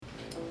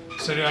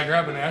so do I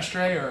grab an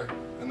ashtray or?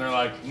 And they're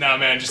like, nah,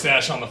 man, just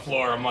ash on the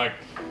floor. I'm like,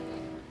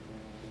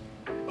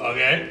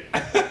 okay.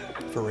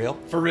 For real?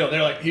 For real.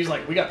 They're like, he's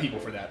like, we got people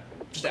for that.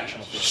 Just ash on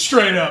the floor.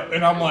 Straight up.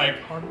 And I'm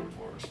like, hardwood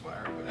floors,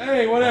 fire.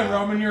 Hey, whatever.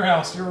 I'm in your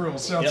house. Your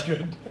rules. Sounds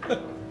good.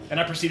 And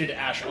I proceeded to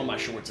ash on my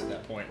shorts at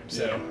that point.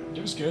 So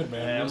it was good,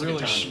 man. Yeah, it was really, a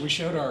good time. we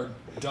showed our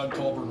Doug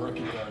Colburn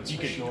rookie cards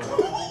for sure.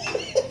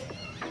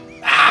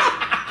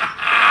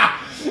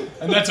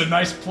 And that's a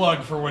nice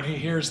plug for when he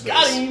hears this.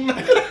 Got him!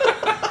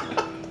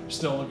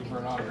 Still looking for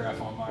an autograph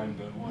on mine,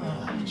 but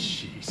whatever.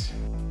 Jeez.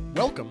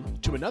 Welcome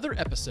to another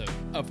episode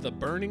of the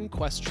Burning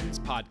Questions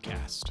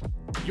Podcast,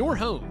 your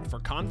home for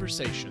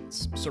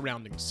conversations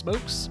surrounding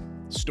smokes,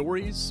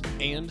 stories,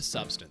 and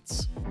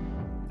substance.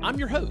 I'm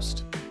your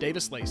host,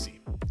 Davis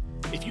Lacey.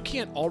 If you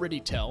can't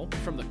already tell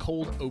from the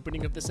cold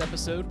opening of this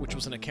episode, which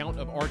was an account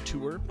of our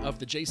tour of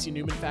the J.C.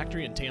 Newman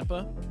factory in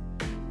Tampa,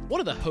 one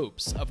of the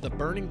hopes of the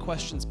Burning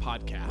Questions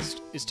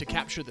Podcast is to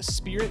capture the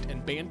spirit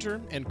and banter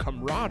and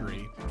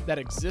camaraderie that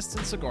exists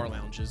in cigar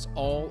lounges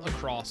all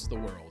across the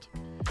world.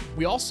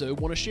 We also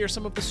want to share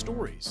some of the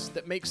stories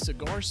that make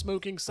cigar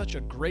smoking such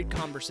a great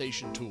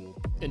conversation tool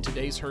in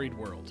today's hurried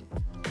world.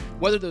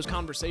 Whether those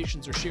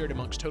conversations are shared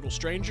amongst total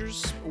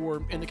strangers,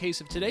 or in the case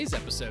of today's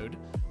episode,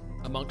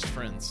 amongst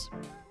friends.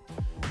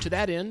 To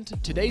that end,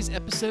 today's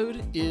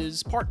episode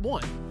is part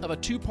one of a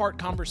two-part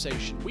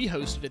conversation we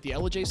hosted at the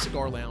Ellijay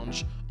Cigar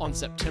Lounge on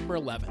September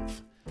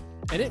 11th.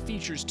 And it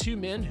features two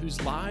men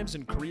whose lives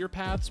and career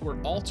paths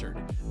were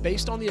altered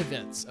based on the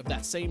events of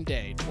that same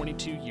day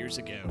 22 years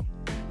ago.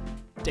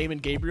 Damon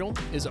Gabriel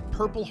is a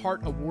Purple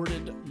Heart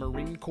awarded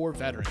Marine Corps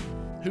veteran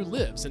who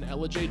lives in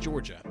Ellijay,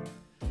 Georgia.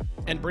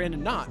 And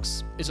Brandon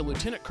Knox is a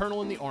lieutenant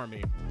colonel in the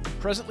Army,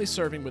 presently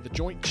serving with the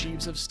Joint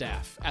Chiefs of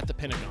Staff at the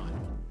Pentagon.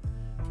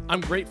 I'm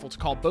grateful to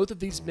call both of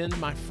these men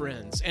my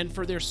friends and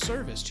for their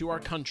service to our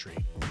country.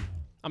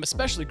 I'm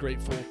especially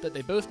grateful that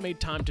they both made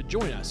time to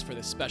join us for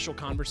this special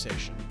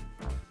conversation.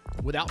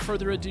 Without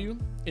further ado,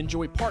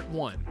 enjoy part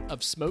one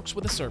of Smokes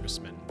with a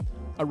Serviceman,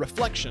 a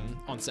reflection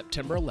on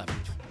September 11th.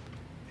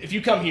 If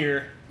you come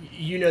here,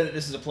 you know that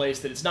this is a place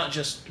that it's not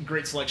just a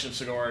great selection of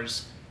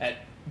cigars at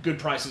good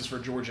prices for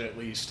Georgia at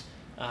least,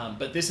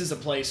 but this is a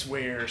place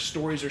where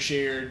stories are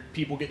shared,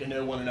 people get to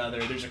know one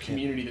another, there's a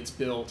community that's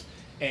built,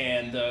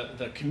 and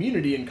the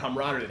community and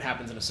camaraderie that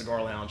happens in a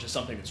cigar lounge is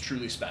something that's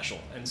truly special.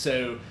 And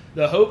so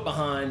the hope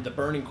behind the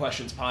Burning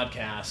Questions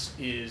podcast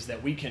is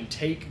that we can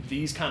take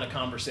these kind of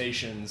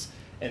conversations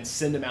and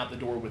send them out the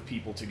door with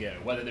people to go,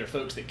 whether they're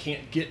folks that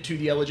can't get to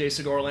the Ellijay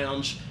Cigar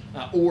Lounge,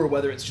 or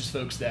whether it's just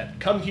folks that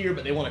come here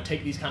but they want to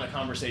take these kind of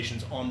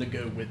conversations on the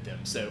go with them.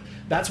 So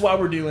that's why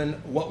we're doing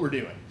what we're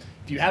doing.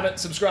 If you haven't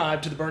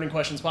subscribed to the Burning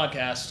Questions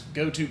podcast,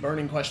 go to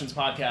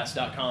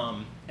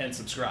burningquestionspodcast.com and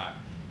subscribe.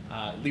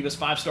 Leave us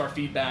 5-star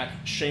feedback,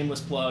 shameless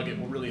plug. It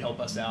will really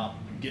help us out,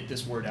 get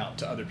this word out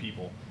to other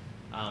people.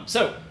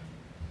 So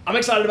I'm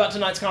excited about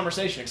tonight's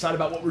conversation, excited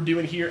about what we're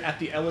doing here at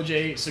the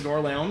Ellijay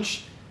Cigar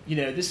Lounge. You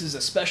know, this is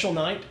a special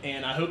night,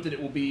 and I hope that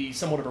it will be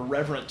somewhat of a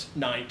reverent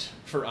night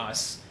for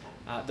us.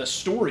 The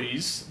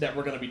stories that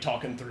we're going to be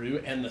talking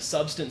through and the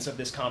substance of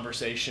this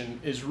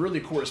conversation is really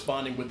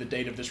corresponding with the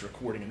date of this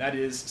recording, and that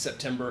is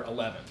September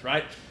 11th,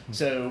 right?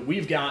 So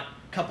we've got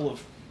a couple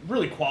of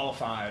really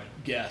qualified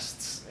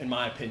guests, in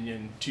my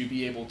opinion, to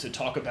be able to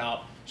talk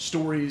about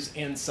stories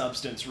and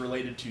substance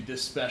related to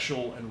this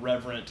special and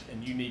reverent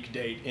and unique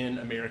date in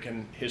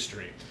American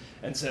history.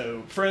 And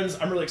so, friends,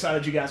 I'm really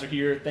excited you guys are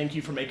here. Thank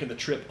you for making the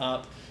trip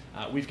up.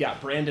 We've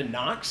got Brandon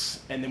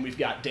Knox, and then we've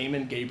got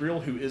Damon Gabriel,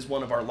 who is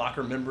one of our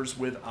locker members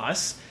with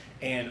us.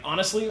 And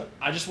honestly,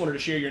 I just wanted to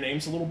share your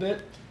names a little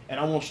bit, and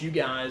I want you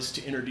guys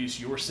to introduce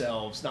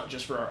yourselves, not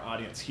just for our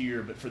audience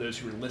here, but for those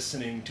who are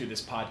listening to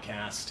this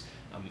podcast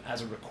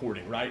as a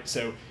recording, right?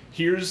 So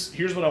here's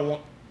what I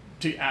want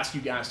to ask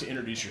you guys to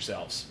introduce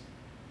yourselves.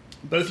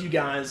 Both of you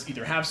guys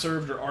either have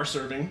served or are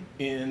serving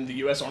in the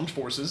U.S. Armed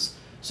Forces.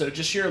 So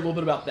just share a little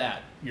bit about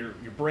that, your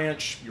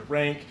branch, your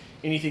rank,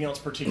 anything else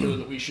particular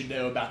that we should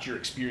know about your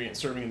experience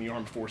serving in the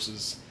Armed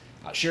Forces.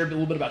 Share a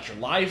little bit about your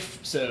life,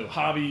 so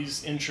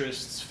hobbies,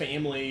 interests,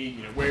 family,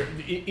 you know, where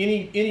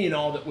any and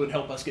all that would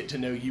help us get to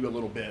know you a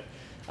little bit.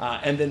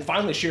 And then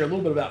finally share a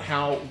little bit about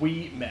how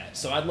we met.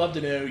 So I'd love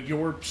to know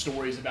your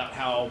stories about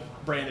how,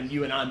 Brandon,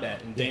 you and I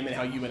met, and Damon,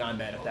 how you and I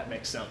met, if that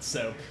makes sense.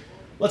 So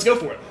let's go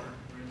for it.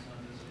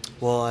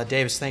 Well,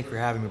 Davis, thank you for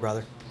having me,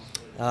 brother.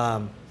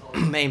 My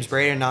name's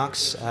Brandon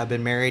Knox. I've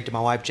been married to my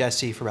wife,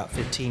 Jessie, for about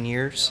 15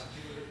 years.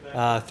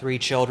 3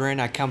 children.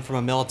 I come from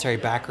a military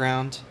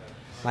background.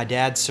 My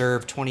dad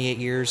served 28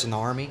 years in the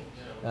Army.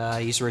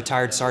 He's a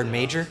retired sergeant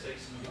major.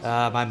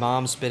 My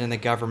mom's been in the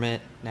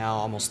government now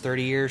almost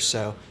 30 years,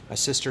 so my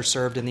sister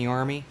served in the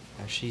Army.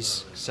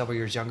 She's several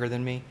years younger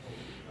than me.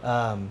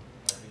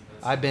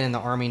 I've been in the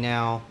Army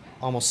now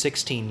almost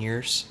 16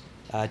 years,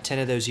 10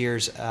 of those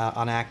years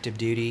on active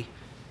duty,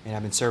 and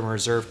I've been serving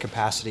reserve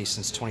capacity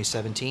since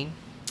 2017.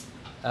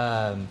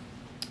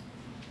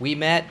 We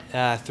met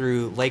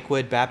through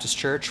Lakewood Baptist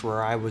Church,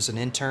 where I was an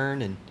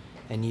intern, and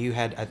and you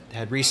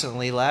had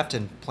recently left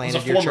and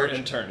planted your former church.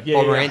 Intern.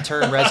 Former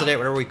intern, resident,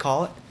 whatever we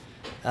call it.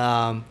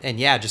 And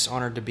yeah, just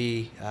honored to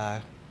be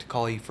to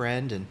call you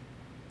friend, and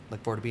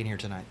look forward to being here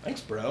tonight.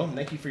 Thanks, bro.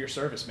 Thank you for your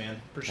service,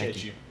 man.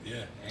 Appreciate you.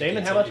 Yeah.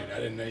 Damon, how about you? I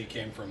didn't know you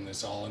came from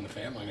this all in the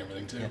family and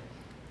everything too.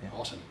 Yeah.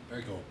 Awesome.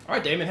 Very cool. All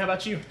right, Damon, how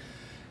about you?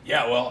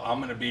 Yeah, well, I'm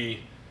going to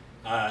be,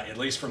 at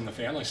least from the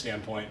family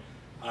standpoint,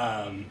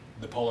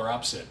 the polar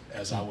opposite,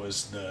 as I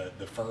was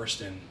the first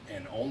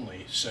and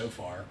only so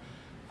far.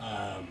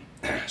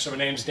 So my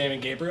name's Damon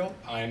Gabriel.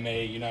 I'm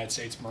a United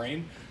States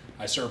Marine.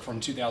 I served from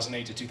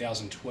 2008 to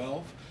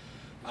 2012.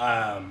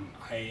 I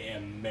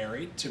am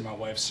married to my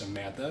wife,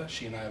 Samantha.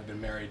 She and I have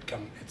been married,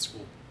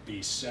 will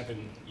be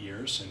 7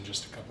 years in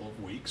just a couple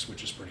of weeks,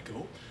 which is pretty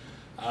cool.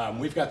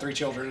 We've got 3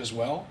 children as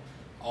well,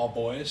 all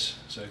boys,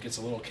 so it gets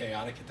a little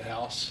chaotic at the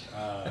house.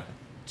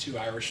 2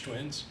 Irish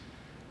twins,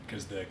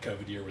 because the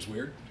COVID year was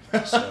weird.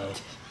 So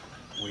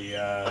we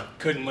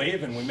couldn't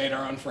leave, and we made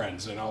our own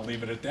friends, and I'll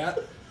leave it at that.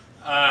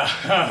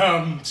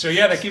 So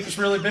yeah, they keep us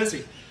really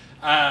busy.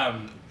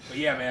 But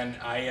yeah, man,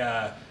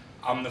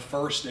 I'm the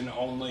first and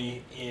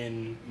only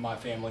in my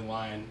family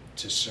line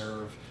to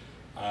serve.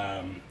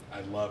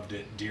 I loved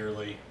it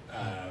dearly.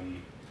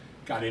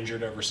 Got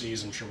injured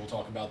overseas. I'm sure we'll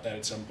talk about that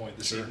at some point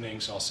this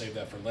evening, so I'll save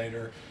that for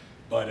later.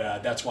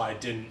 But that's why I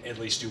didn't at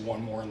least do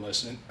one more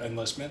enlistment.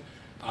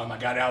 I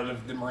got out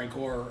of the Marine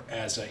Corps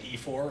as an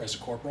E4, as a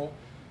corporal.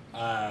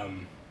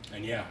 And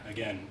yeah,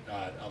 again,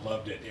 I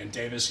loved it. And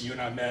Davis, you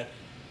and I met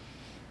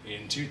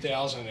in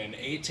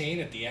 2018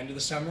 at the end of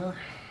the summer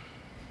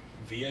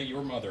via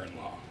your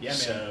mother-in-law. Yeah, man.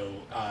 So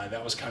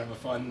that was kind of a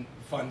fun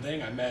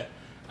thing. I met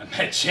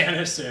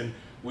Janice, and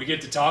we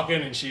get to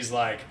talking, and she's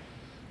like,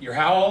 "You're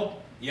how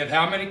old? You have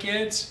how many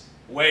kids?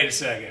 Wait a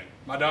second.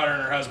 My daughter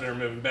and her husband are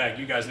moving back.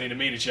 You guys need to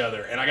meet each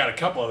other. And I got a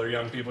couple other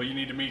young people you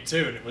need to meet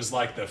too." And it was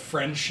like the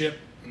friendship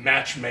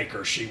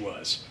matchmaker she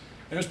was.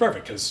 And it was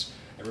perfect because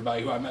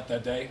everybody who I met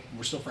that day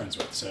we're still friends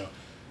with. So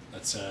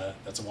that's a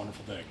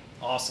wonderful thing.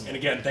 Awesome. And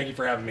again, thank you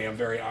for having me. I'm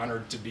very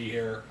honored to be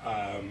here.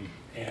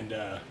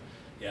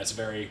 Yeah, it's a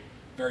very,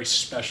 very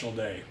special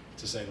day,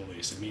 to say the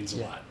least. It means a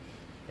lot.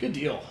 Good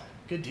deal.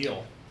 Good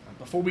deal.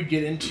 Before we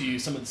get into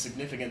some of the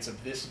significance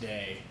of this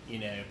day,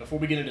 before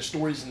we get into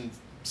stories and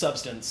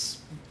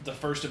substance, the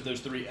first of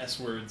those 3 S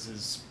words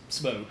is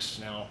smokes.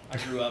 Now, I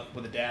grew up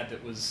with a dad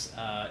that was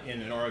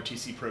in an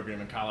ROTC program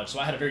in college, so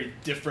I had a very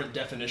different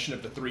definition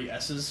of the 3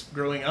 S's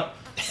growing up.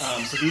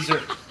 So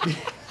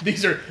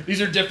these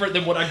are different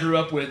than what I grew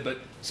up with. But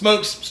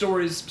smokes,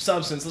 stories,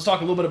 substance. Let's talk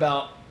a little bit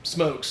about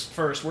smokes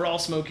first. We're all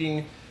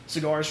smoking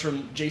cigars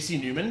from J.C.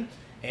 Newman.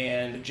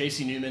 And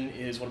J.C. Newman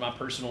is one of my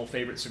personal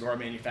favorite cigar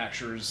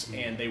manufacturers,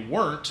 and they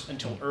weren't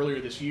until earlier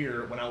this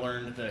year when I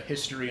learned the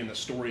history and the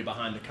story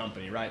behind the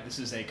company, right? This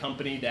is a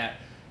company that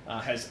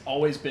has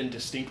always been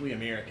distinctly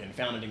American,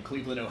 founded in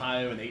Cleveland,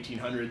 Ohio in the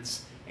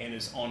 1800s, and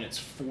is on its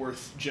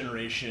 4th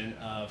generation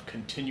of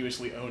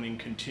continuously owning,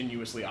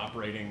 continuously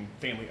operating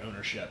family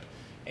ownership.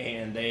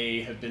 And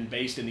they have been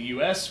based in the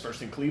U.S.,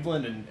 first in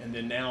Cleveland, and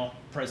then now,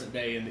 present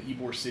day, in the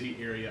Ybor City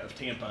area of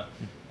Tampa.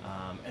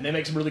 And they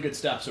make some really good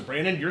stuff. So,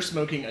 Brandon, you're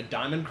smoking a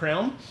Diamond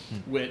Crown,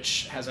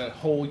 which has a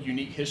whole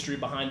unique history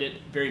behind it.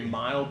 Very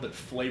mild but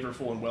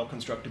flavorful and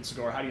well-constructed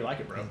cigar. How do you like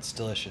it, bro? It's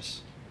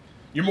delicious.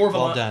 You're more of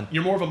Well done.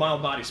 You're more of a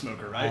mild body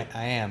smoker, right?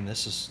 I am.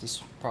 This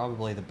is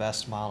probably the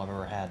best mild I've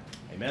ever had.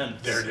 Amen.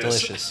 There it is.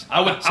 Delicious.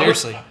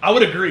 Seriously. I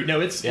would agree.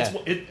 No, Yeah.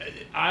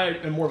 I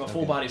am more of a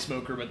full body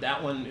smoker, but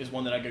that one is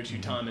one that I go to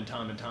time and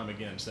time and time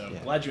again. So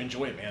glad you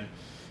enjoy it, man.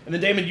 And then,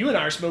 Damon, you and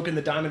I are smoking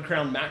the Diamond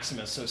Crown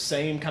Maximus, so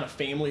same kind of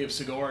family of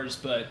cigars,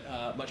 but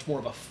much more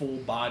of a full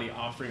body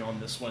offering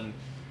on this one.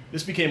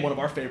 This became one of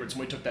our favorites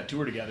when we took that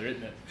tour together,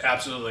 isn't it?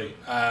 Absolutely.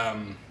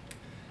 I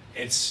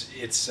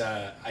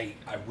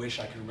wish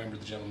I could remember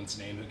the gentleman's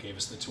name who gave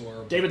us the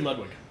tour. David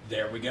Ludwig.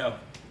 There we go.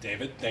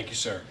 David, thank you,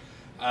 sir.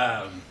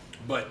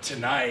 But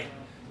tonight,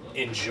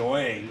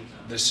 enjoying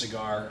the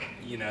cigar,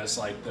 it's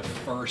like the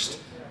first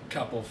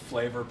couple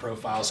flavor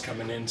profiles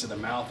coming into the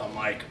mouth. I'm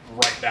like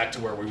right back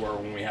to where we were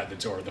when we had the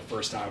tour. The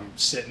first time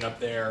sitting up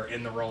there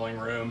in the rolling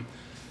room,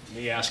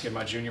 me asking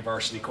my junior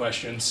varsity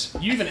questions.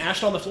 You even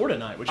ashed on the floor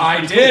tonight, which is I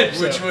pretty did,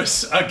 cool, which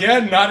was,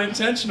 again, not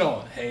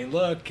intentional. Hey,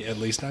 look, at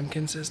least I'm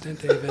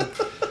consistent, David.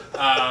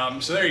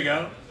 So there you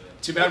go.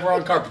 Too bad we're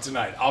on carpet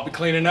tonight. I'll be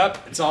cleaning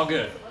up. It's all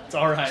good. It's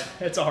all right.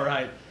 It's all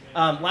right.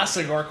 Last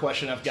cigar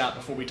question I've got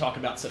before we talk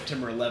about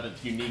September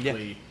 11th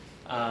uniquely.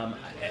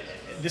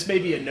 This may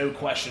be a no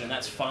question, and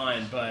that's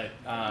fine, but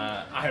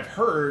I have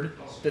heard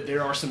that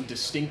there are some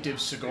distinctive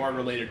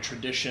cigar-related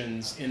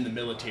traditions in the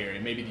military,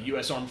 maybe the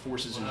U.S. Armed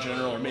Forces in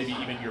general, or maybe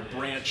even your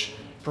branch,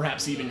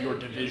 perhaps even your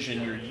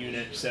division, your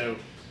unit. So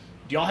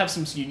do y'all have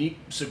some unique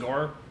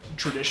cigar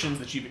traditions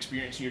that you've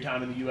experienced in your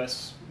time in the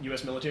U.S.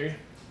 military?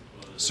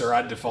 Sir,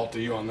 I'd default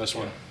to you on this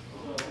one.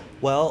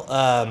 Well,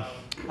 I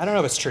don't know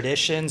if it's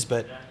traditions,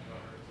 but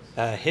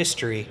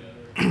history.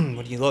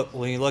 When you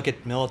look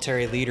at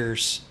military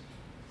leaders,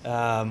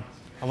 I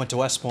went to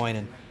West Point,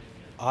 and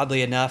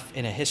oddly enough,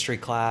 in a history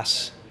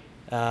class,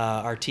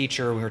 our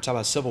teacher, when we were talking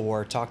about Civil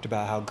War, talked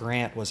about how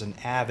Grant was an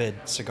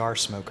avid cigar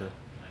smoker.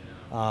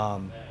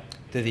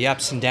 Through the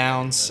ups and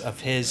downs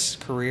of his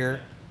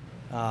career,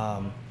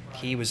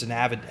 he was an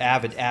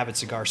avid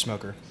cigar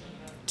smoker.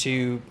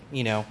 To,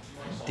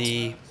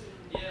 the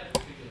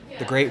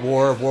Great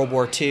War of World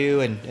War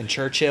II and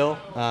Churchill.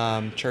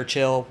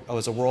 Churchill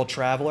was a world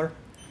traveler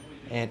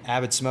and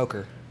avid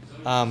smoker.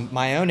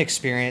 My own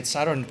experience,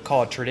 I don't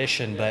call it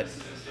tradition, but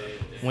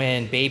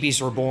when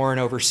babies were born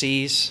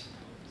overseas,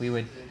 we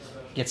would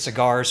get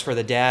cigars for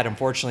the dad.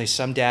 Unfortunately,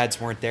 some dads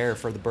weren't there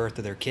for the birth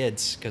of their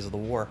kids because of the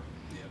war.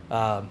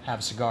 Have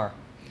a cigar.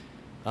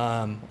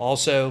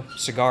 Also,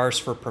 cigars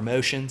for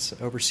promotions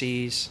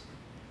overseas.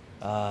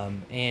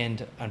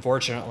 And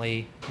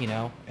unfortunately,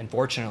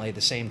 at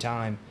the same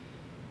time,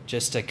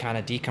 just to kind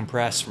of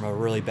decompress from a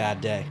really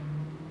bad day.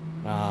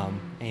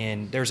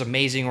 And there's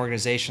amazing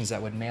organizations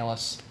that would mail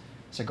us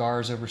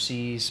cigars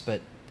overseas,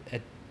 but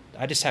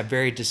I just have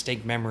very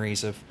distinct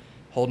memories of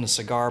holding a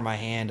cigar in my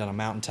hand on a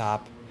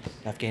mountaintop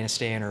in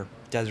Afghanistan or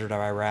desert of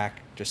Iraq.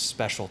 Just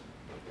special.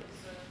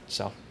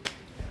 So.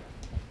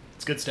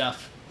 It's good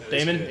stuff.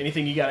 Damon,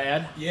 anything you got to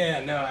add?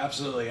 Yeah, no,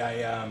 absolutely.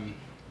 I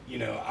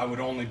would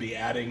only be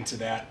adding to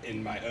that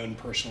in my own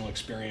personal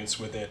experience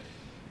with it,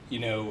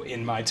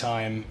 in my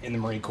time in the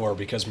Marine Corps,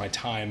 because my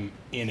time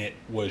in it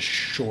was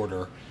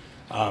shorter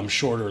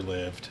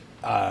lived.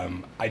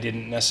 I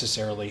didn't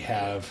necessarily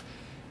have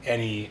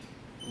any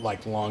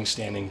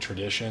long-standing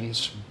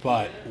traditions,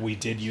 but we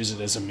did use it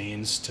as a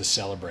means to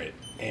celebrate.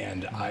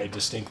 And I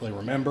distinctly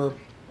remember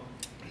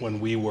when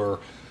we were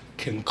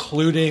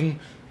concluding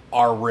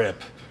our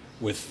RIP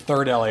with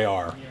 3rd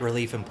LAR.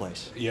 Relief in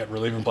place. Yeah,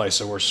 relief in place.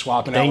 So we're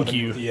swapping out. Thank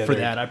you for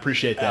that. I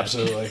appreciate that.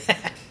 Absolutely.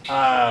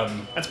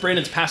 That's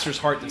Brandon's pastor's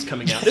heart that's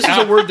coming out. This is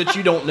a word that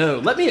you don't know.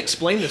 Let me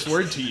explain this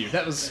word to you.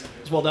 That was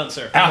well done,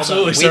 sir.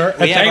 Absolutely, sir.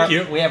 Thank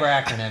you. We have our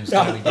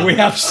acronyms. We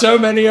have so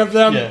many of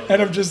them,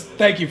 and I'm just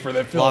thank you for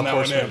that. Law Filling that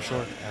one in.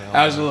 enforcement, I'm sure.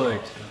 Absolutely.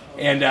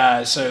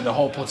 And so the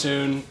whole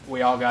platoon,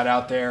 we all got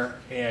out there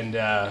and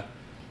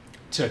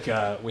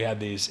we had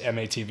these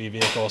MATV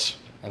vehicles.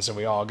 And so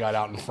we all got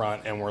out in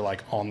front and we're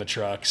on the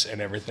trucks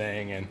and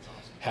everything and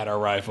had our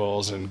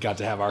rifles and got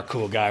to have our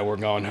cool guy, we're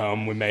going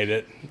home. We made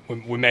it.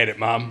 We made it,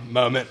 Mom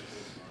moment.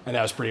 And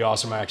that was pretty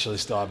awesome. I actually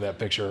still have that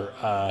picture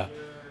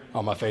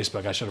on my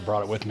Facebook. I should have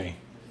brought it with me,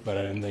 but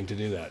I didn't think to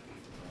do that.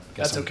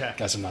 That's okay.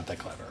 Guess I'm not that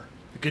clever.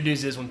 The good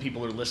news is when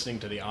people are listening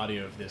to the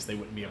audio of this, they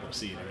wouldn't be able to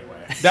see it anyway.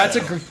 That's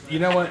you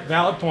know what,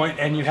 valid point.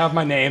 And you have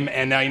my name,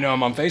 and now you know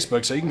I'm on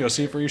Facebook, so you can go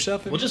see it for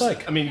yourself. Well, just you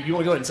want to go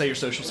ahead and say your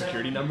social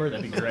security number?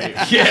 That'd be great.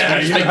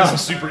 Yeah, just make this a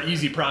super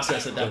easy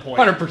process at that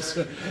point.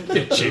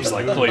 100%. Chief's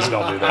please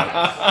don't do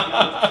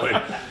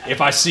that.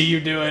 If I see you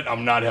do it,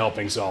 I'm not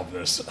helping solve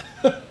this.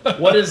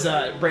 What is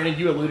Brandon?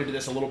 You alluded to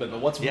this a little bit, but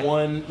what's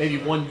one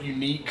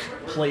unique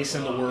place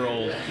in the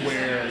world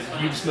where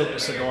you've smoked a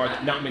cigar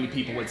that not many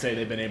people would say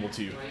they've been able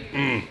to?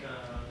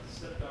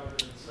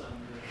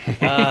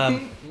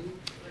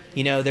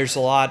 There's a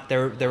lot.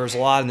 There was a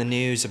lot in the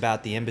news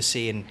about the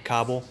embassy in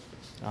Kabul.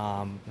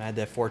 I had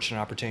the fortunate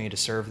opportunity to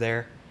serve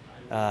there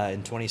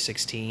in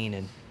 2016,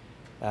 and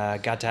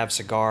got to have a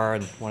cigar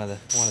in one of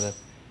the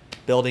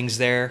buildings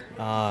there.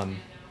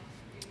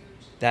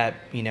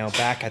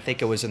 Back I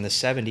think it was in the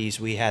 70s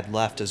we had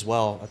left as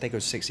well. I think it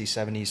was 60s,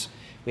 70s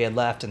we had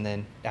left, and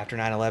then after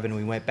 9/11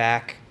 we went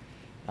back.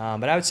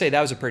 But I would say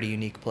that was a pretty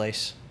unique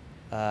place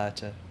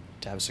to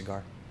have a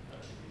cigar.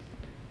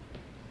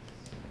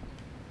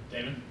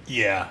 Damon?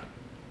 Yeah.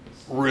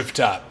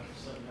 Rooftop.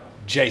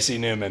 J.C.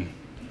 Newman.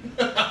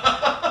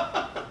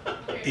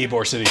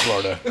 Ybor City,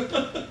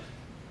 Florida.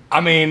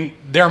 I mean,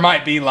 there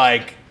might be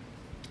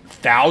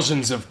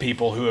thousands of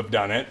people who have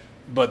done it,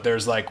 but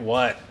there's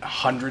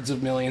hundreds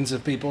of millions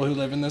of people who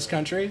live in this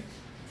country?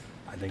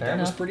 I think that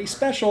was pretty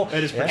special.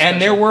 It is pretty special.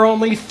 And there were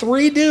only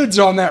 3 dudes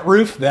on that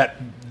roof that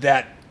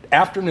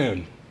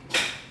afternoon.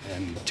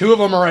 And 2 of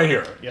them are right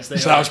here. Yes, they are.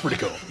 So that was pretty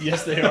cool.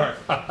 Yes, they are.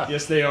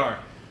 Yes, they are.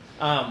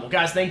 Well,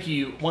 guys, thank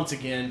you once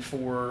again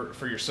for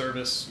your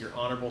service, your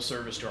honorable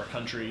service to our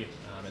country.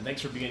 And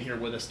thanks for being here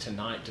with us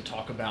tonight to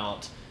talk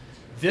about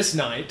this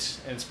night,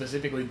 and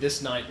specifically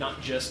this night,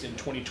 not just in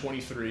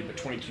 2023, but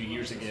 22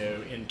 years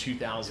ago in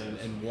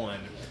 2001.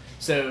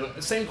 So,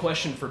 same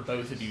question for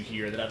both of you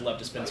here that I'd love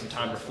to spend some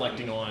time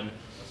reflecting on.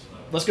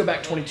 Let's go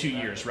back 22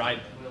 years, right?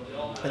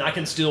 And I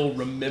can still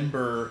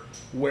remember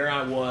where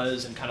I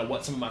was and kind of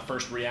what some of my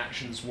first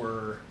reactions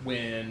were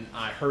when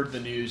I heard the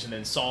news and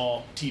then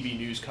saw TV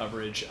news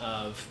coverage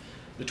of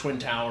the Twin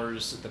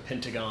Towers, the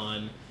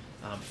Pentagon,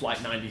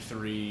 Flight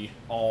 93,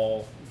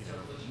 all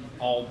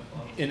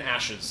in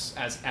ashes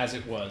as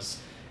it was.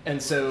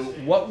 And so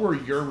what were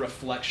your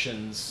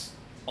reflections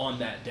on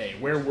that day?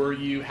 Where were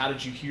you? How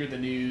did you hear the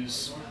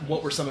news?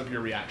 What were some of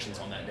your reactions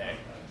on that day?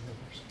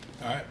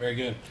 All right, very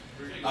good.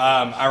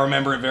 I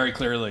remember it very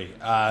clearly.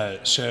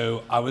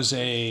 So I was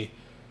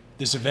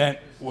this event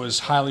was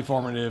highly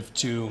formative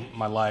to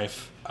my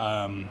life,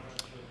 and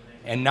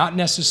not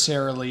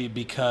necessarily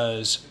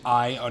because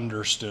I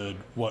understood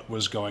what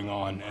was going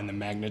on and the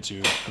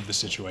magnitude of the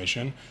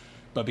situation,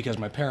 but because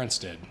my parents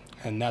did.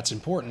 And that's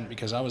important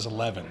because I was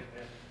 11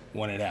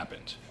 when it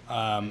happened.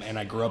 And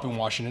I grew up in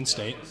Washington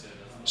State.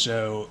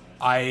 So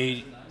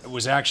I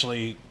was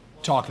actually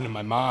talking to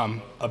my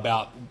mom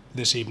about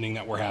this evening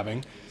that we're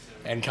having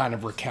and kind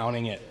of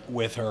recounting it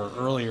with her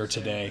earlier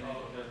today.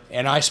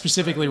 And I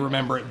specifically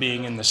remember it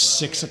being in the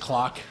 6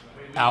 o'clock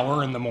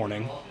hour in the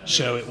morning.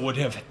 So it would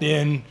have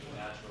been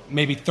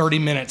maybe 30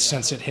 minutes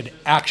since it had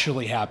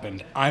actually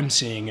happened. I'm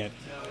seeing it.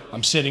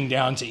 I'm sitting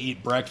down to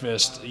eat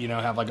breakfast,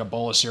 have like a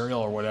bowl of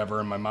cereal or whatever,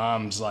 and my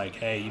mom's like,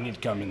 hey, you need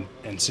to come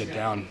and sit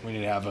down. We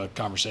need to have a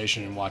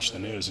conversation and watch the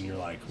news. And you're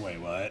like,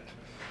 wait, what?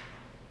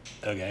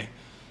 Okay.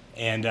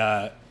 And,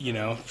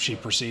 she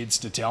proceeds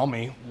to tell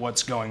me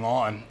what's going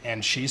on,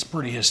 and she's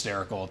pretty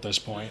hysterical at this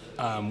point.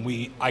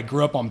 I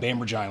grew up on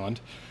Bainbridge Island.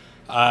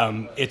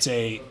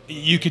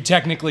 You could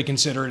technically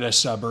consider it a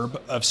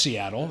suburb of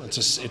Seattle. It's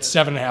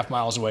 7.5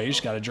 miles away. You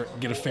just got to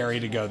get a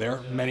ferry to go there.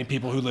 Many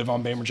people who live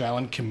on Bainbridge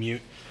Island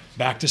commute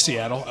back to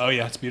Seattle. Oh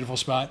yeah, it's a beautiful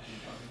spot.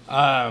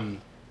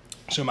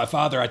 So my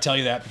father, I tell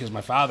you that because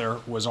my father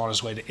was on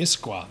his way to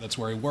Issaquah. That's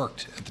where he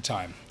worked at the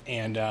time.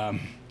 And,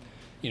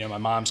 my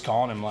mom's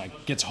calling him,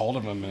 like, gets hold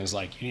of him and is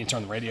like, you need to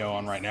turn the radio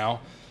on right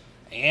now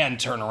and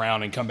turn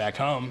around and come back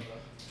home.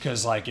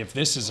 Because, like, if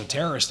this is a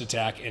terrorist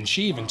attack, and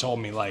she even told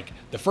me, like,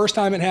 the first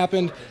time it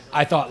happened,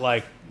 I thought,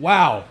 like,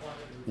 wow,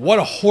 what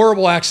a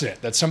horrible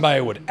accident that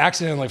somebody would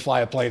accidentally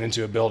fly a plane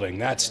into a building.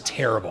 That's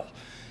terrible.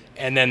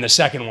 And then the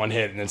second one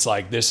hit, and it's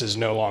like, this is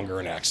no longer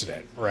an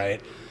accident,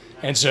 right?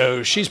 And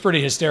so she's pretty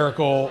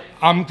hysterical.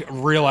 I'm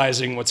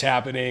realizing what's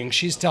happening.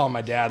 She's telling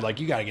my dad, like,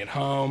 you got to get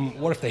home.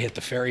 What if they hit the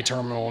ferry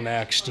terminal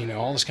next?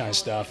 All this kind of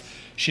stuff.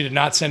 She did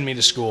not send me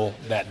to school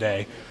that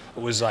day.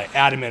 Was, like,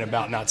 adamant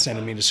about not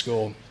sending me to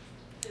school.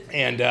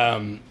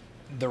 And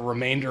the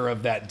remainder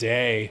of that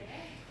day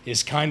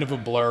is kind of a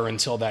blur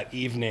until that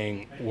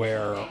evening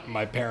where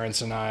my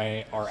parents and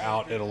I are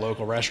out at a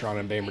local restaurant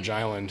in Bainbridge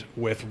Island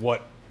with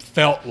what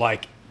felt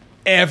like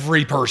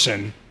every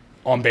person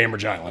on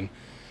Bainbridge Island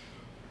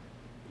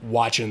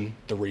watching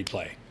the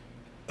replay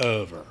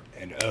over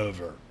and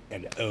over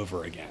and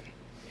over again.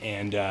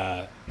 And,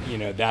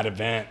 that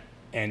event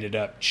ended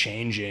up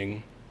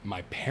changing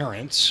my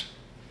parents,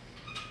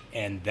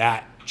 and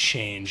that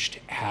changed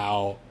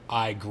how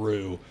I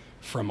grew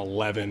from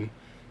 11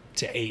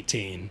 to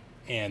 18,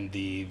 and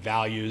the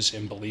values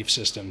and belief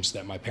systems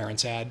that my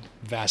parents had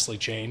vastly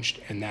changed,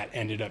 and that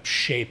ended up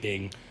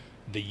shaping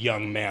the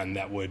young man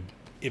that would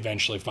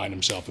eventually find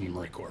himself in the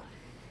Marine Corps.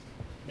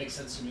 Makes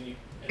sense to me.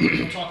 And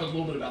we'll talk a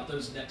little bit about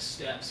those next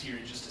steps here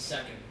in just a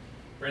second.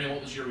 Brandon,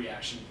 what was your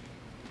reaction?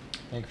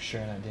 Thank you for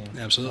sharing that, Dan.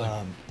 Absolutely.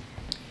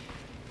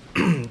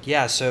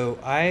 Yeah, so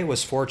I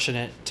was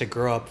fortunate to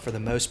grow up, for the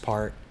most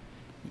part,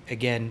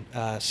 again,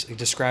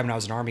 describing I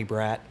was an Army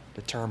brat,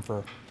 the term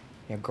for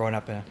growing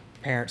up in a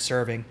parent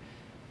serving.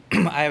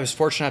 I was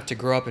fortunate enough to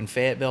grow up in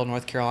Fayetteville,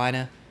 North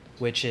Carolina,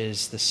 which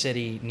is the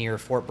city near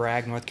Fort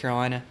Bragg, North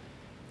Carolina.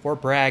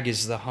 Fort Bragg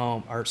is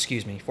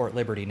Fort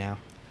Liberty now.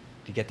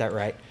 Did you get that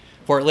right?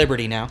 Fort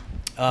Liberty now.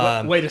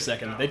 Wait a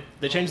second.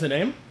 They changed the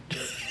name?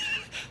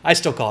 I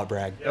still call it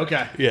Bragg.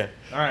 Okay. Yeah.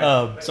 All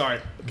right. Sorry.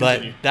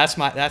 Continue.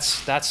 But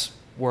that's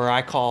where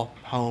I call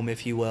home,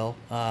 if you will.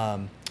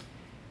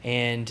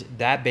 And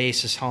that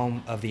base is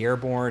home of the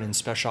Airborne and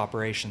Special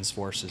Operations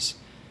Forces.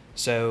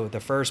 So the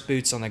first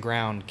boots on the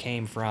ground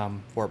came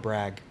from Fort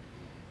Bragg.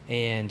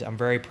 And I'm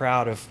very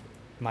proud of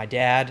my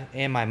dad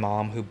and my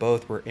mom, who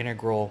both were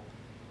integral,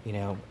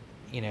 in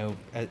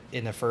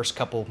the first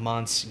couple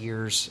months,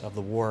 years of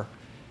the war.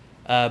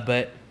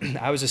 But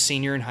I was a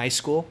senior in high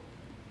school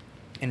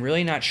and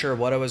really not sure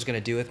what I was going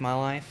to do with my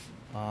life.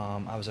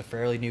 I was a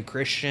fairly new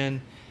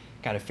Christian,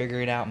 kind of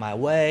figuring out my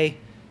way,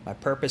 my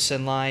purpose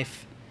in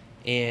life.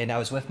 And I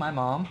was with my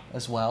mom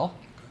as well.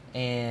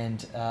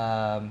 And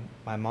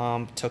my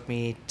mom took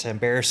me to,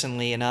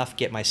 embarrassingly enough,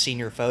 get my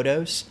senior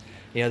photos.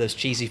 Those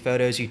cheesy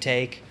photos you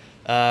take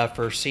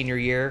for senior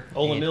year.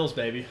 Olin Mills,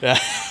 baby.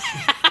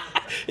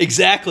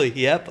 Exactly.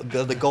 Yep.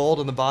 The gold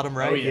on the bottom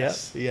right. Oh,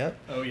 yes. Yep.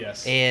 Oh,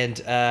 yes.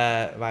 And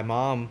my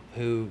mom,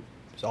 who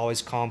was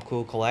always calm,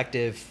 cool,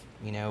 collective,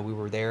 we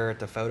were there at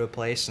the photo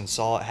place and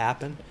saw it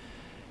happen.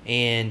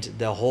 And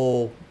the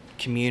whole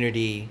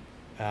community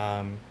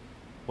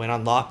went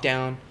on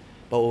lockdown.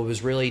 But what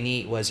was really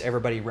neat was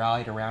everybody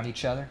rallied around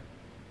each other.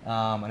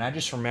 And I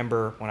just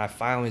remember when I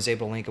finally was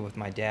able to link up with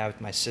my dad,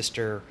 with my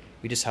sister,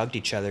 we just hugged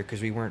each other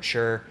because we weren't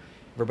sure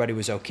everybody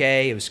was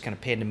okay. It was kind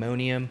of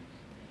pandemonium.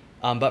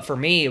 But for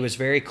me, it was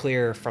very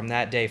clear from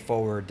that day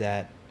forward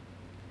that,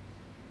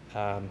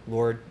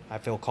 Lord, I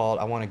feel called.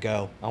 I want to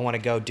go. I want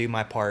to go do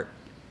my part.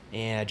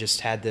 And I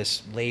just had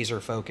this laser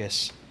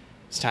focus.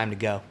 It's time to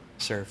go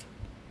serve.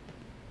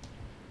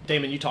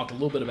 Damon, you talked a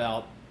little bit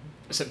about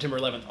September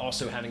 11th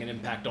also having an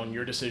impact on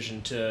your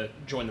decision to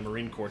join the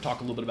Marine Corps. Talk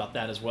a little bit about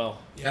that as well.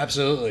 Yeah,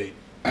 absolutely.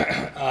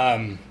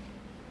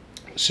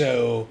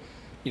 So,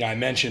 I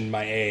mentioned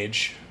my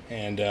age,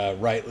 and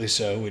rightly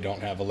so. We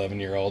don't have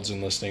 11-year-olds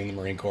enlisting in the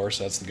Marine Corps,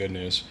 so that's the good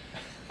news.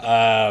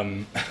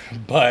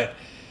 But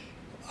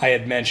I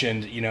had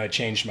mentioned, it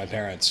changed my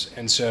parents.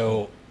 And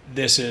so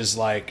this is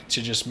like,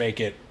 to just make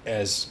it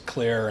as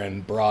clear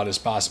and broad as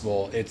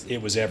possible,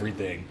 it was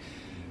everything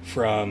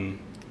from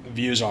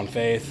views on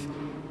faith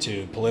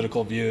to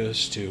political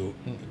views to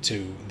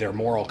their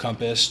moral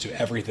compass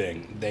to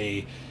everything.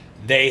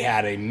 They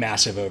had a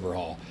massive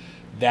overhaul.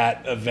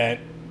 That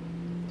event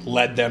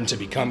led them to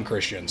become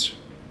Christians,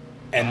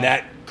 and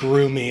that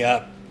grew me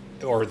up.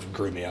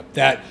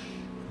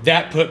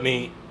 That put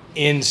me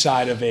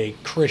inside of a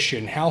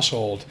Christian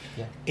household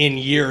in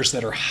years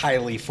that are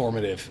highly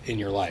formative in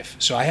your life.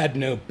 So I had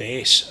no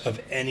base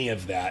of any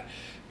of that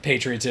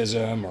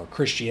patriotism or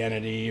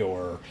Christianity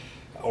or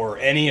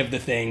any of the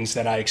things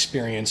that I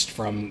experienced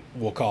from,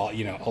 we'll call it,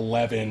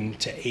 11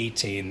 to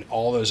 18,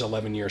 all those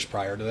 11 years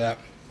prior to that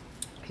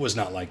was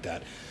not like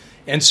that.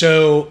 And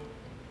so,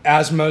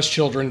 as most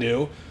children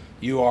do,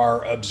 you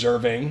are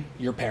observing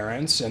your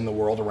parents and the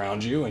world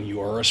around you, and you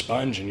are a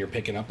sponge and you're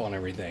picking up on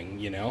everything,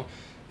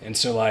 And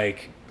so,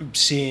 like,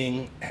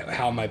 seeing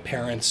how my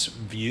parents'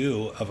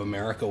 view of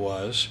America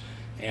was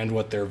and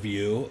what their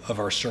view of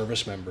our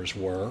service members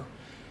were,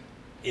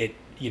 it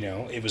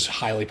was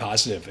highly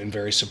positive and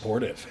very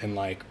supportive and,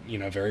 like,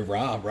 very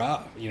rah,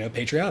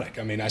 patriotic.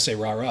 I mean, I say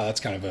rah, that's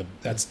kind of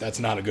that's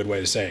not a good way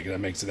to say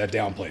it, because that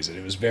downplays it.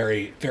 It was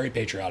very, very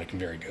patriotic and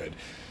very good.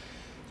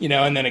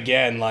 And then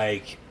again,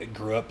 like, I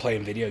grew up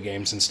playing video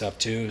games and stuff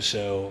too.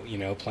 So,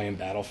 playing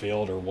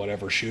Battlefield or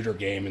whatever shooter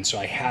game. And so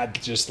I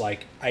had just,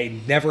 like, I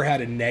never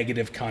had a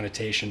negative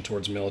connotation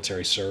towards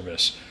military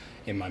service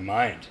in my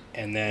mind.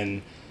 And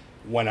then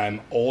when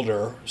I'm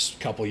older, a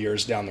couple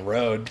years down the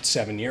road,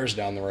 7 years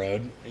down the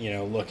road,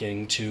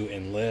 looking to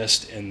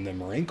enlist in the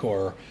Marine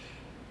Corps,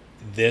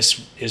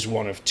 this is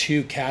one of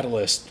two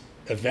catalyst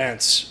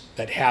events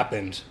that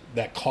happened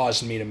that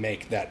caused me to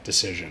make that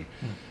decision.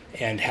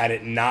 And had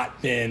it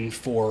not been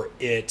for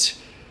it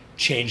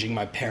changing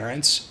my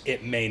parents,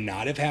 it may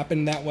not have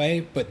happened that way.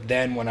 But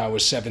then when I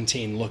was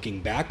 17, looking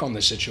back on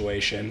the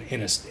situation,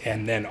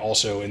 and then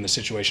also in the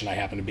situation I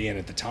happened to be in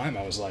at the time,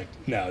 I was like,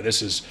 no,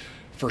 this is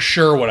for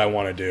sure what I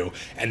want to do.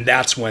 And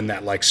that's when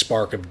that, like,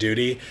 spark of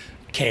duty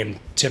came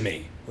to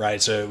me,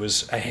 right? So it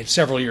was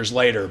several years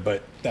later,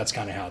 but that's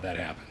kind of how that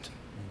happened.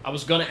 I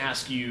was going to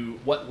ask you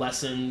what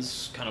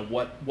lessons, kind of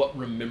what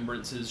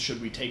remembrances should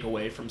we take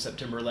away from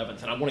September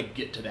 11th, and I want to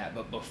get to that.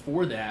 But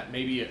before that,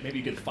 maybe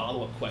a good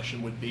follow-up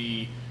question would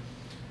be,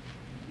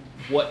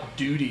 what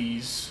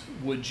duties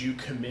would you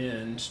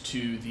commend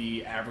to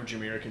the average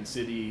American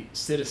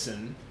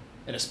citizen,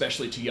 and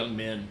especially to young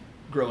men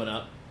growing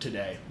up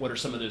today? What are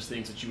some of those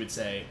things that you would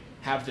say,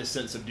 have this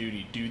sense of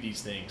duty, do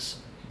these things,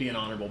 be an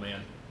honorable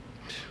man?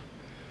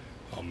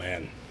 Oh,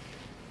 man.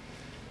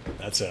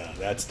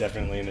 That's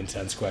definitely an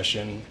intense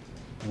question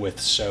with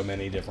so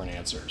many different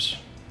answers.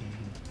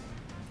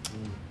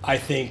 I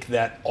think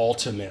that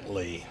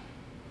ultimately,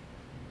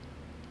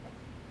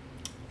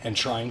 and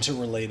trying to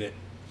relate it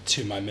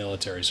to my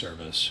military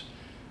service,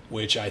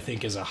 which I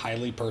think is a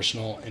highly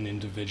personal and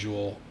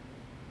individual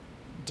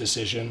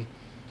decision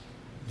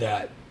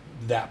that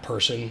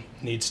person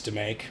needs to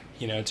make,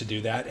 to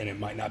do that, and it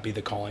might not be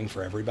the calling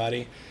for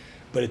everybody.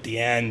 But at the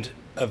end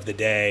of the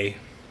day,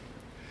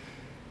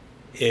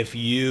 if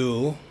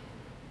you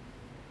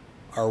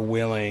are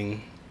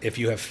willing, if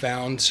you have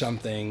found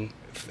something,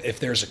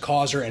 if there's a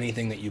cause or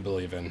anything that you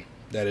believe in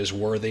that is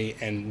worthy,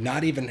 and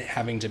not even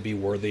having to be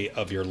worthy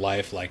of your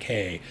life, like,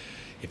 hey,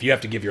 if you have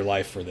to give your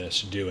life for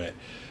this, do it.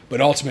 But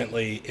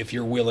ultimately, if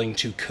you're willing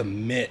to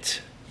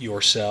commit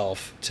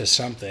yourself to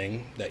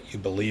something that you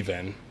believe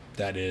in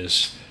that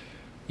is,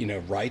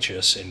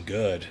 righteous and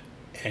good,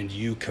 and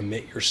you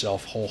commit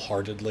yourself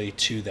wholeheartedly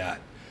to that,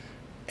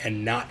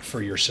 and not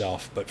for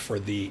yourself, but for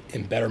the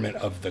embetterment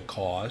of the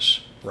cause,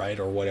 right?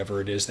 Or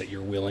whatever it is that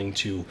you're willing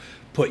to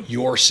put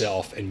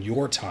yourself and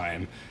your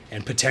time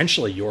and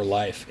potentially your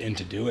life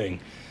into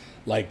doing,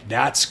 like,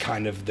 that's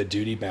kind of the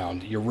duty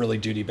bound. You're really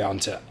duty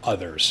bound to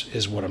others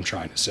is what I'm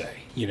trying to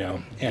say,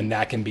 and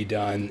that can be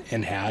done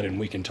and had, and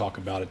we can talk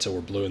about it till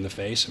we're blue in the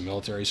face in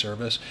military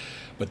service.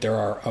 But there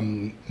are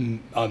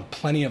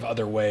plenty of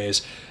other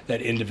ways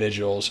that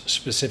individuals,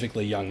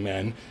 specifically young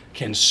men,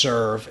 can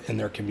serve in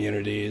their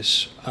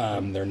communities,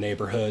 their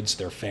neighborhoods,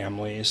 their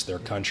families, their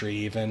country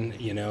even,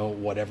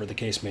 whatever the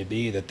case may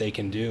be, that they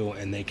can do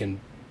and they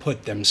can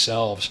put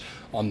themselves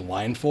on the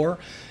line for.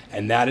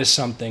 And that is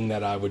something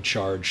that I would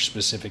charge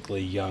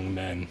specifically young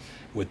men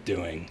with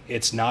doing.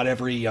 It's not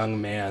every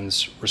young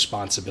man's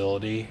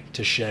responsibility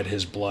to shed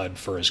his blood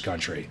for his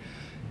country.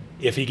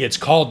 If he gets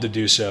called to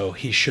do so,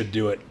 he should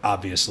do it,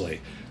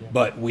 obviously. Yeah.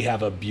 But we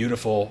have a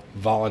beautiful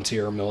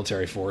volunteer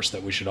military force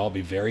that we should all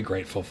be very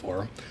grateful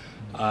for.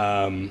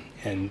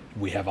 And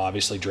we have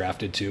obviously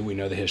drafted too. We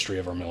know the history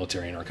of our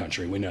military in our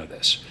country. We know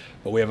this.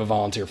 But we have a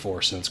volunteer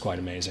force, and it's quite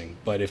amazing.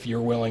 But if you're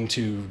willing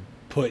to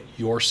put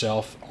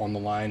yourself on the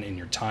line in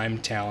your time,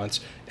 talents,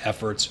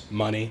 efforts,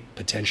 money,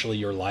 potentially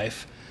your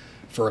life,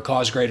 for a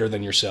cause greater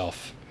than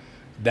yourself,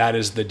 that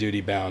is the duty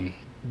bound.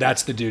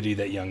 That's the duty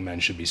that young men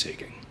should be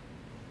seeking.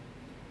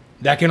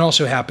 That can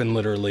also happen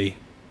literally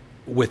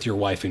with your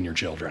wife and your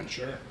children.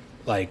 Sure.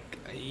 Like,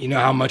 you know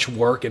how much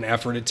work and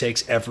effort it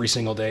takes every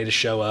single day to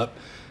show up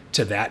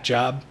to that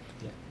job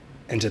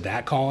and to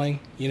that calling,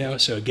 you know?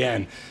 So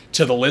again,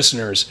 to the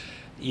listeners,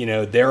 you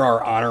know, there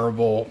are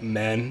honorable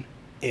men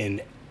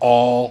in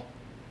all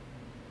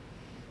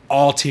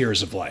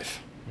tiers of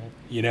life,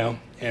 you know,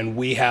 and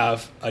we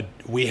have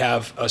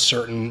a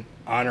certain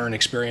honor and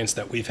experience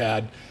that we've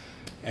had,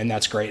 and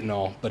that's great and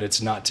all, but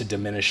it's not to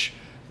diminish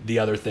the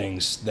other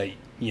things that,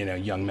 you know,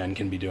 young men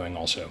can be doing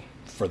also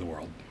for the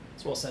world.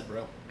 It's well said,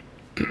 bro.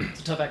 It's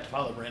a tough act to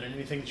follow, Brandon.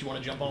 Anything that you want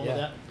to jump on with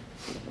that?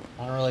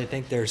 I don't really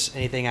think there's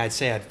anything I'd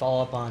say I'd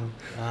follow up on.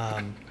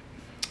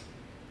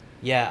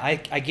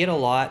 I get a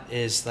lot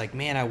is like,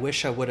 man, I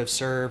wish I would have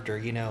served, or,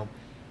 you know,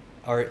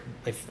 or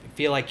I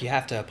feel like you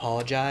have to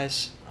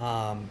apologize.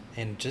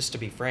 And just to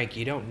be frank,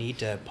 you don't need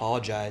to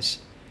apologize.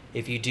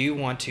 If you do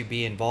want to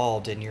be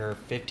involved and you're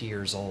 50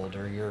 years old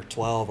or you're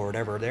 12 or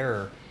whatever, there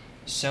are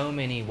so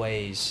many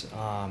ways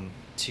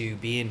to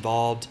be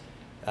involved.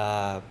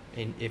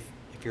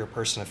 If you're a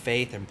person of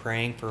faith and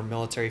praying for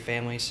military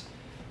families,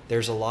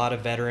 there's a lot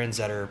of veterans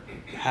that are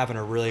having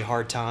a really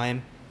hard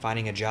time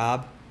finding a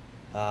job.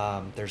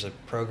 There's a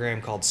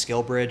program called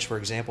Skill Bridge, for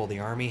example, the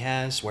Army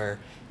has, where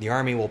the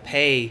Army will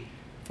pay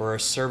for a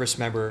service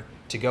member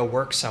to go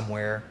work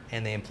somewhere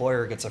and the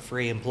employer gets a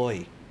free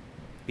employee,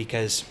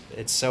 because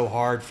it's so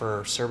hard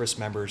for service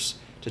members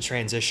to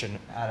transition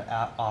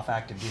off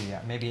active duty.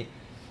 Maybe,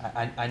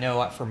 I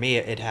know for me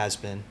it has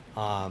been,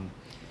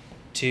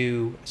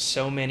 to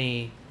so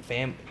many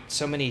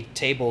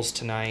tables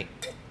tonight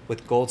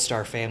with Gold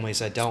Star families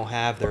that don't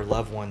have their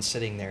loved ones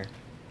sitting there.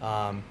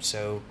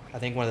 So I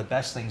think one of the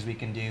best things we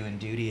can do in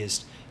duty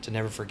is to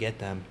never forget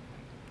them,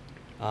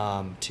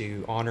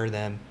 to honor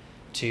them,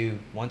 to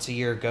once a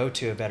year go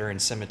to a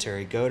veterans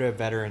cemetery, go to a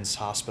veterans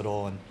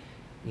hospital, and,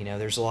 you know,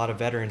 there's a lot of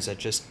veterans that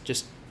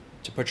just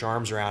to put your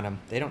arms around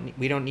them.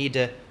 We don't need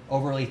to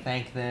overly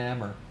thank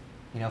them or,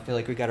 you know, feel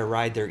like we got to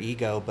ride their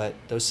ego, but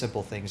those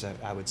simple things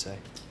I would say.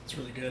 It's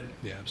really good.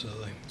 Yeah,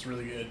 absolutely. It's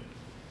really good.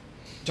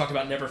 You talked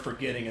about never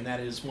forgetting, and that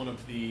is one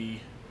of the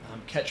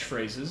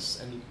catchphrases,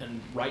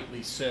 and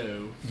rightly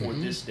so, for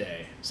this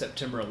day,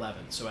 September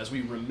 11th. So as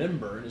we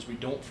remember and as we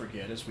don't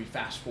forget, as we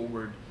fast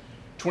forward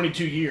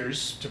 22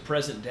 years to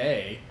present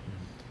day,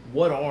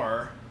 what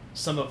are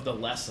some of the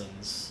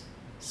lessons,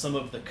 some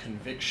of the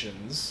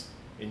convictions,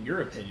 in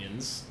your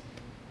opinions,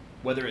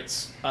 whether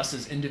it's us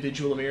as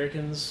individual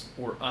Americans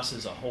or us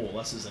as a whole,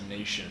 us as a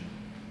nation,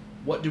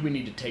 what do we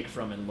need to take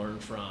from and learn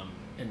from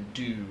and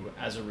do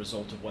as a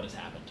result of what has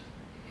happened?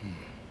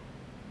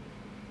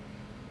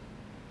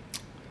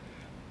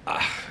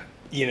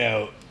 You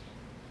know,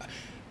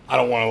 I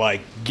don't want to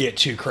like get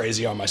too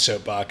crazy on my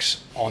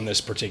soapbox on this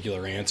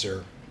particular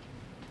answer,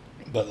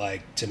 but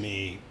like, to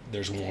me,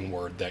 there's one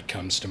word that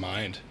comes to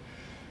mind.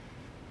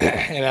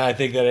 And I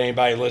think that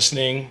anybody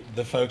listening,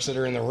 the folks that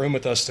are in the room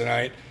with us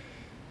tonight,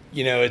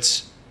 you know,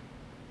 it's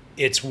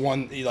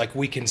one, like,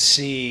 we can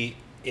see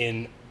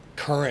in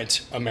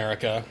current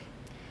America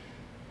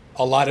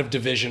a lot of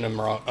division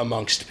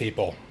amongst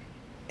people.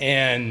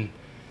 And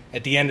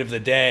at the end of the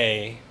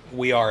day,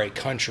 we are a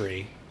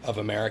country of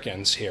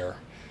Americans here.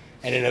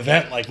 And an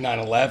event like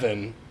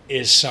 9/11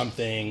 is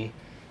something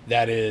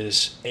that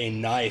is a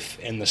knife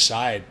in the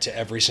side to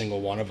every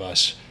single one of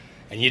us.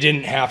 And you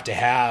didn't have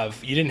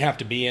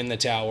to be in the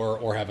tower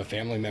or have a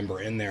family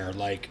member in there.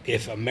 Like,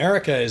 if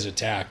America is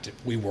attacked,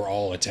 we were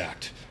all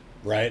attacked,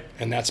 right?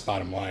 And that's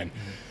bottom line.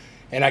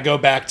 Mm-hmm. And I go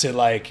back to,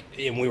 like,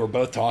 and we were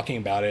both talking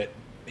about it,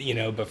 you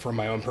know, but from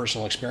my own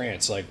personal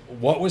experience, like,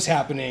 what was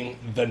happening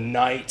the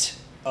night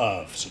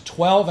of, so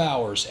 12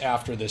 hours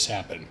after this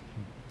happened,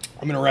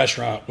 I'm in a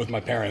restaurant with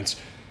my parents,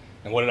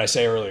 and what did I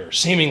say earlier?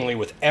 Seemingly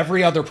with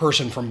every other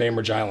person from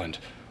Bainbridge Island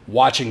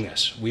watching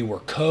this, we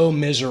were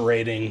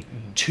commiserating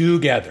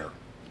together.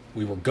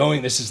 We were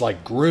going, this is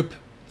like group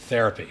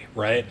therapy,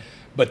 right?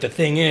 But the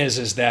thing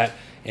is that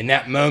in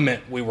that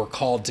moment, we were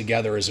called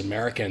together as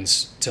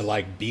Americans to,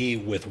 like, be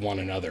with one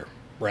another,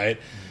 right?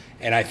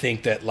 And I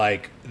think that,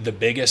 like, the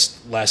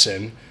biggest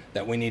lesson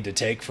that we need to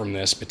take from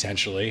this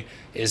potentially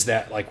is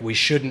that, like, we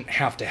shouldn't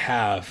have to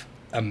have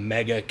a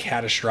mega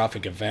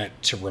catastrophic event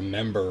to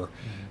remember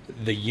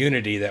the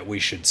unity that we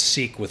should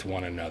seek with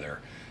one another,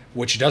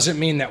 which doesn't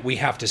mean that we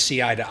have to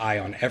see eye to eye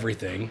on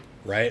everything,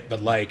 right?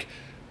 But, like,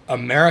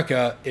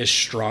 America is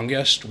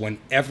strongest when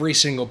every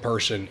single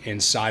person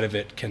inside of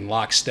it can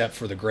lockstep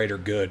for the greater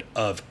good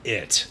of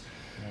it.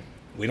 Right.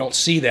 We don't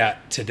see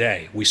that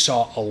today. We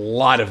saw a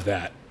lot of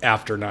that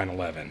after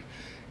 9/11.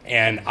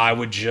 And I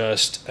would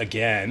just,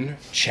 again,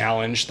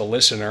 challenge the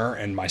listener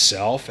and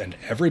myself and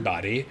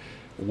everybody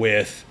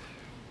with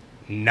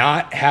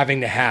not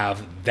having to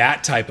have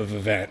that type of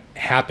event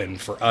happen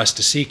for us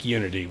to seek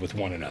unity with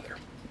one another.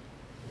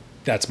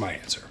 That's my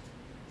answer.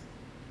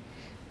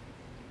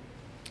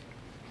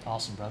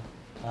 Awesome, brother.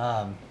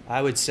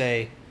 I would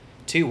say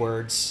 2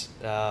 words.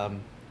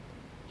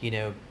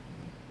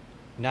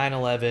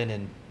 9/11,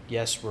 and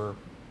yes, we're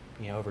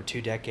over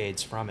 2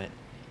 decades from it.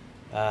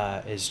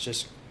 Is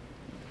just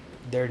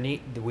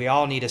we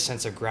all need a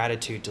sense of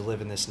gratitude to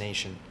live in this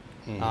nation.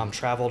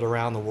 Traveled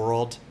around the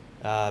world,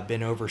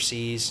 been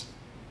overseas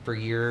for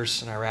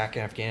years in Iraq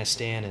and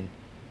Afghanistan, and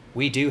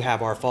we do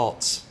have our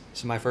faults.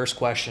 So my first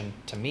question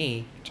to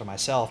me, to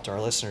myself, to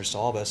our listeners, to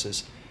all of us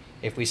is,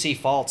 if we see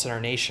faults in our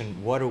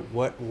nation, what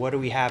do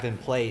we have in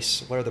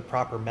place? What are the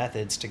proper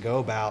methods to go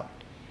about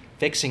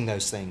fixing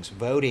those things?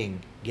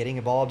 Voting, getting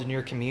involved in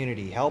your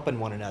community, helping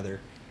one another.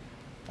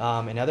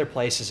 In other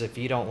places, if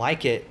you don't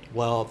like it,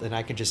 well, then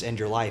I can just end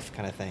your life,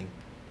 kind of thing.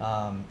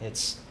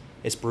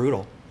 It's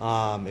brutal.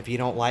 If you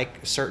don't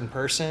like a certain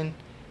person,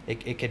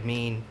 it could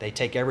mean they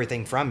take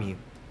everything from you.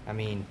 I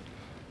mean,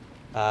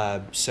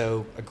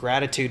 so a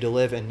gratitude to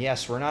live in.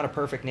 Yes, we're not a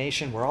perfect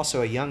nation. We're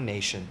also a young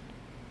nation,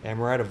 and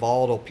we're at a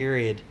volatile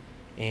period,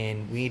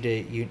 and we need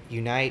to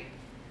unite.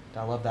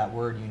 I love that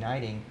word,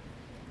 uniting,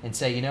 and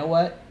say, you know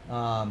what?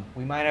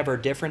 We might have our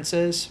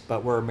differences,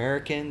 but we're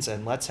Americans,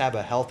 and let's have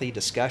a healthy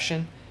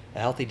discussion, a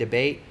healthy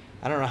debate.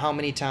 I don't know how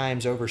many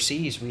times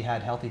overseas we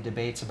had healthy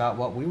debates about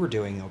what we were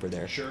doing over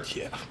there. Sure.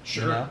 Yeah.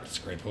 Sure. You know? That's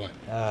a great point.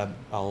 A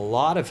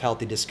lot of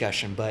healthy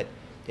discussion, but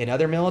in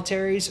other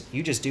militaries,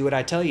 you just do what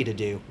I tell you to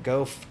do.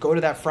 Go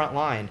to that front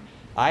line.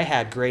 I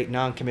had great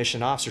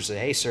non-commissioned officers say,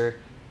 "Hey, sir,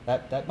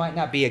 that might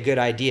not be a good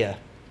idea,"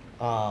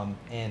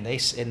 and they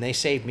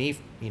saved me,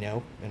 in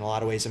a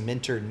lot of ways, and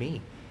mentored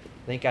me.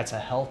 I think that's a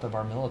health of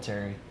our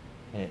military,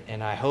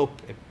 and I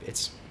hope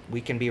we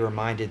can be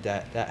reminded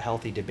that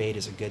healthy debate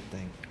is a good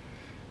thing.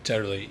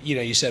 Totally.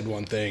 You said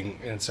one thing,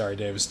 and sorry,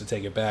 Davis, to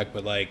take it back,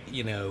 but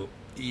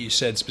you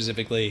said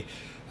specifically,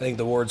 I think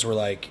the words were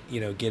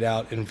get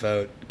out and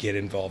vote, get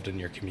involved in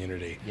your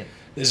community. Yep.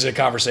 This is a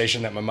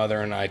conversation that my mother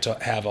and I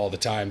have all the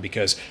time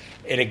because,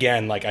 and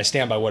again, I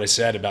stand by what I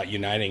said about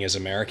uniting as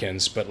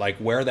Americans, but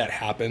where that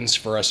happens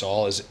for us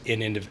all as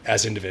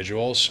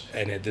individuals,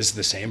 and this is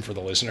the same for the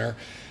listener,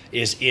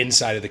 is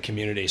inside of the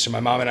community. So my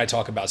mom and I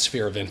talk about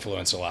sphere of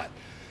influence a lot.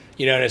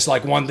 And it's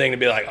one thing to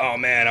be like, oh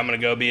man, I'm going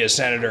to go be a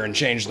senator and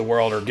change the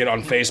world, or get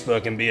on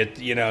Facebook and be a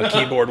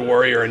keyboard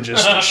warrior and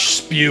just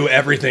spew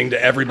everything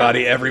to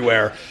everybody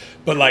everywhere.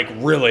 But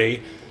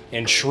really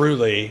and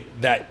truly,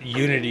 that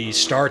unity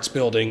starts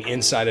building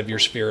inside of your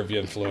sphere of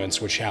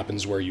influence, which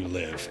happens where you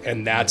live.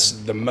 And that's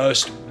the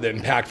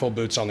impactful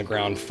boots on the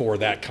ground for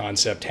that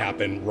concept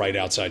happen right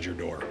outside your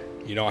door.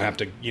 You don't have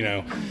to,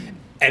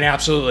 and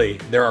absolutely,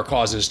 there are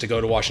causes to go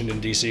to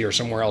Washington, D.C. or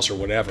somewhere else or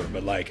whatever.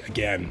 But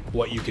again,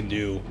 what you can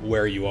do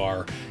where you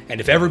are.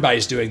 And if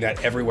everybody's doing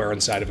that everywhere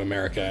inside of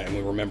America and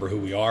we remember who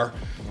we are,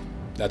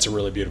 that's a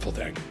really beautiful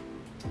thing.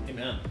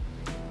 Amen.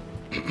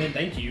 Ben,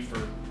 thank you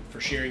for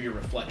sharing your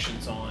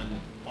reflections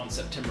on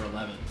September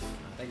 11th.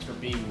 Thanks for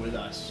being with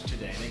us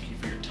today. Thank you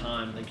for your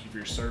time. Thank you for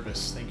your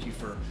service. Thank you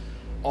for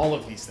all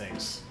of these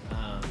things.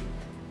 I'm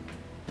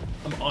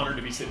honored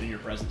to be sitting in your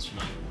presence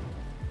tonight.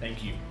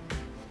 Thank you.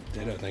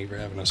 Ditto. Thank you for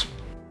having us.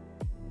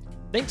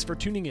 Thanks for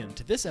tuning in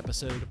to this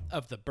episode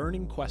of the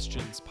Burning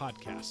Questions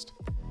podcast.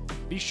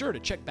 Be sure to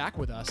check back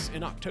with us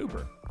in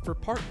October for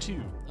part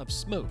 2 of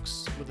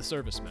Smokes with the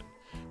Servicemen,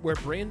 where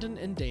Brandon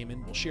and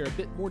Damon will share a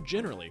bit more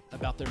generally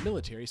about their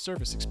military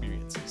service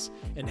experiences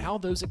and how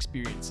those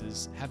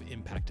experiences have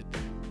impacted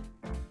them.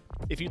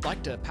 If you'd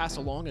like to pass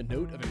along a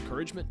note of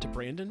encouragement to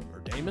Brandon or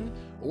Damon,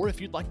 or if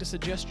you'd like to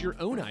suggest your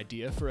own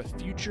idea for a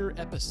future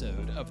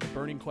episode of the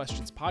Burning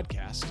Questions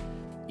podcast,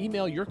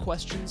 email your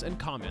questions and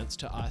comments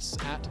to us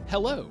at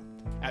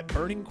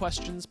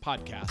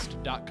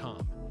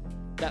hello@burningquestionspodcast.com.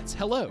 That's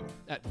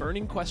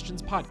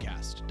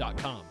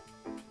hello@burningquestionspodcast.com.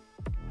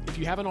 If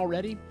you haven't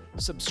already,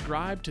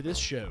 subscribe to this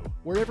show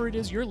wherever it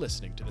is you're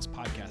listening to this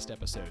podcast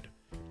episode.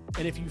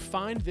 And if you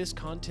find this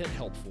content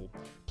helpful,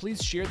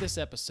 please share this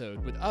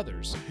episode with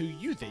others who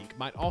you think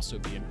might also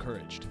be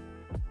encouraged.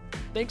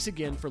 Thanks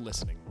again for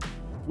listening.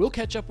 We'll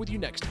catch up with you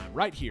next time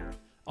right here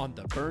on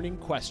the Burning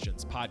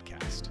Questions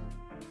podcast.